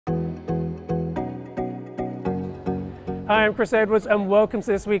Hi, I'm Chris Edwards and welcome to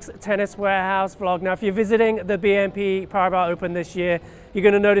this week's Tennis Warehouse vlog. Now if you're visiting the BNP Paribas Open this year, you're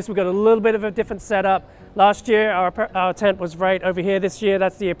going to notice we've got a little bit of a different setup. Last year our tent was right over here. This year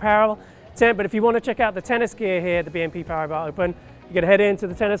that's the apparel tent, but if you want to check out the tennis gear here at the BNP Paribas Open, you're going to head into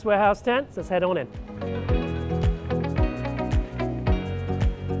the Tennis Warehouse tent, so let's head on in.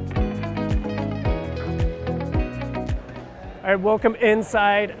 All right, welcome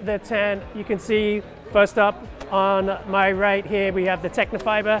inside the tent. You can see first up on my right here we have the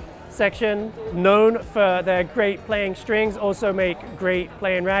Technofiber section, known for their great playing strings, also make great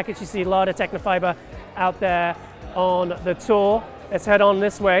playing rackets. You see a lot of Technofiber out there on the tour. Let's head on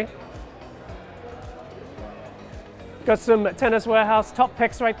this way. Got some Tennis Warehouse top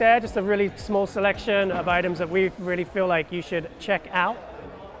picks right there, just a really small selection of items that we really feel like you should check out.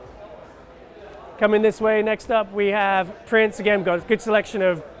 Coming this way, next up we have prints. Again, we've got a good selection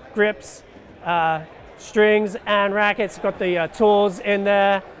of grips, strings and rackets. Got the tools in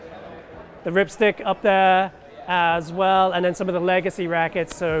there, the ripstick up there as well, and then some of the legacy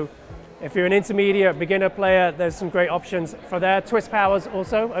rackets. So if you're an intermediate beginner player, there's some great options for there. Twist powers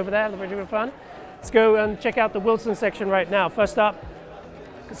also over there, really fun. Let's go and check out the Wilson section right now. First up,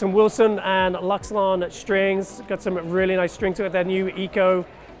 got some Wilson and Luxlon strings. Got some really nice string to it. Their new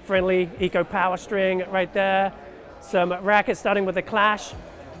eco-friendly, eco-power string right there. Some rackets starting with the Clash,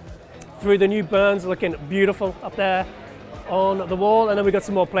 through the new Burns, looking beautiful up there on the wall. And then we got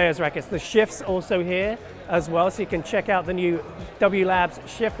some more players rackets. The Shifts also here as well, so you can check out the new W Labs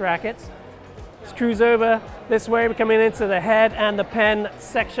Shift rackets. Let's cruise over this way. We're coming into the head and the pen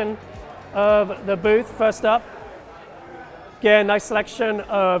section of the booth. First up, again, nice selection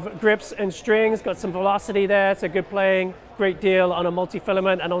of grips and strings. Got some velocity there, so good playing, great deal on a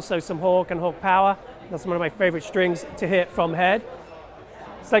multi-filament, and also some Hawk and Hawk Power. That's one of my favorite strings to hit from head.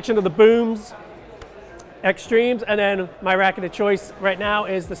 Section of the Booms, Extremes, and then my racket of choice right now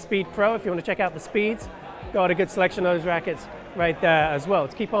is the Speed Pro. If you want to check out the Speeds, got a good selection of those rackets right there as well.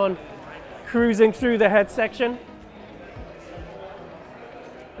 Let's keep on cruising through the head section.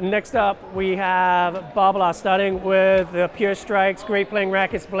 Next up we have Babolat, starting with the Pure Strikes, great playing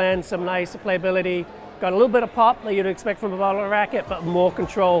rackets blend, some nice playability. Got a little bit of pop that you'd expect from a Babolat racket, but more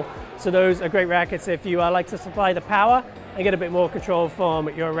control. So those are great rackets if you like to supply the power and get a bit more control from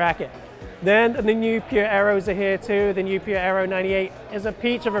your racket. Then the new Pure Arrows are here too. The new Pure Arrow 98 is a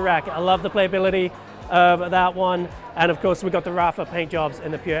peach of a racket. I love the playability of that one. And of course we've got the Rafa paint jobs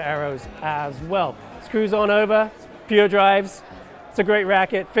in the Pure Arrows as well. Let's cruise on over. Pure Drives. It's a great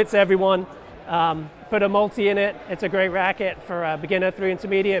racket, fits everyone. Put a multi in it, it's a great racket for a beginner through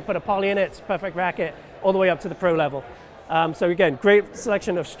intermediate. Put a poly in it, it's a perfect racket all the way up to the pro level. So again, great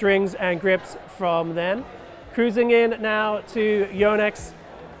selection of strings and grips from them. Cruising in now to Yonex,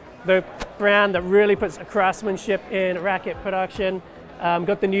 the brand that really puts a craftsmanship in racket production.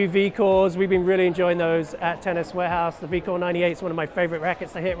 Got the new V-Cores. We've been really enjoying those at Tennis Warehouse. The V-Core 98 is one of my favorite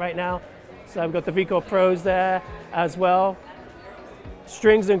rackets to hit right now. So I've got the V-Core Pros there as well.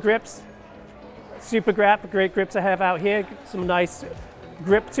 Strings and grips, Super Grip, great grips I have out here. Some nice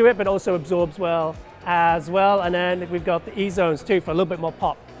grip to it, but also absorbs well as well. And then we've got the E-Zones too for a little bit more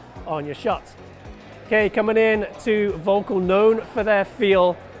pop on your shots. Okay, coming in to Vocal, known for their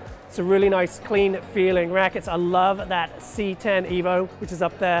feel. It's a really nice, clean feeling rackets. I love that C10 Evo, which is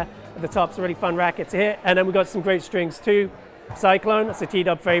up there at the top. It's a really fun racket to hit. And then we've got some great strings too. Cyclone, that's a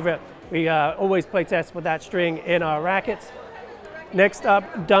T-Dub favorite. We always play test with that string in our rackets. Next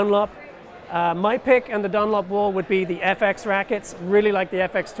up, Dunlop. My pick and the Dunlop wall would be the FX rackets. Really like the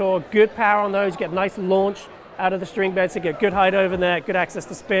FX Tour. Good power on those. You get nice launch out of the string bed, so you get good height over there, good access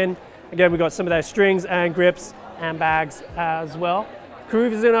to spin. Again, we've got some of their strings and grips and bags as well.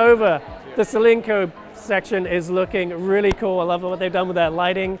 Cruising over, the Selinko section is looking really cool. I love what they've done with their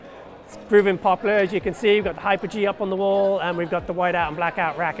lighting. It's proven popular, as you can see. We've got the Hyper G up on the wall, and we've got the whiteout and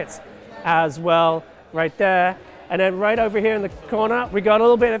blackout rackets as well right there. And then right over here in the corner, we got a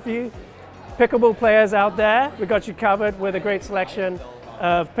little bit of you pickleball players out there. We got you covered with a great selection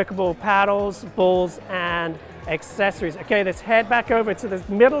of pickleball paddles, balls, and accessories. Okay, let's head back over to the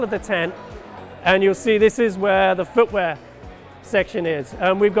middle of the tent, and you'll see this is where the footwear section is.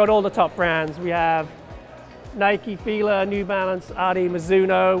 We've got all the top brands. We have Nike, Fila, New Balance, Adi,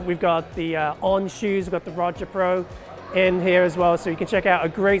 Mizuno. We've got the On shoes. We've got the Roger Pro in here as well, so you can check out a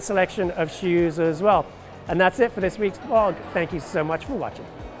great selection of shoes as well. And that's it for this week's vlog. Thank you so much for watching.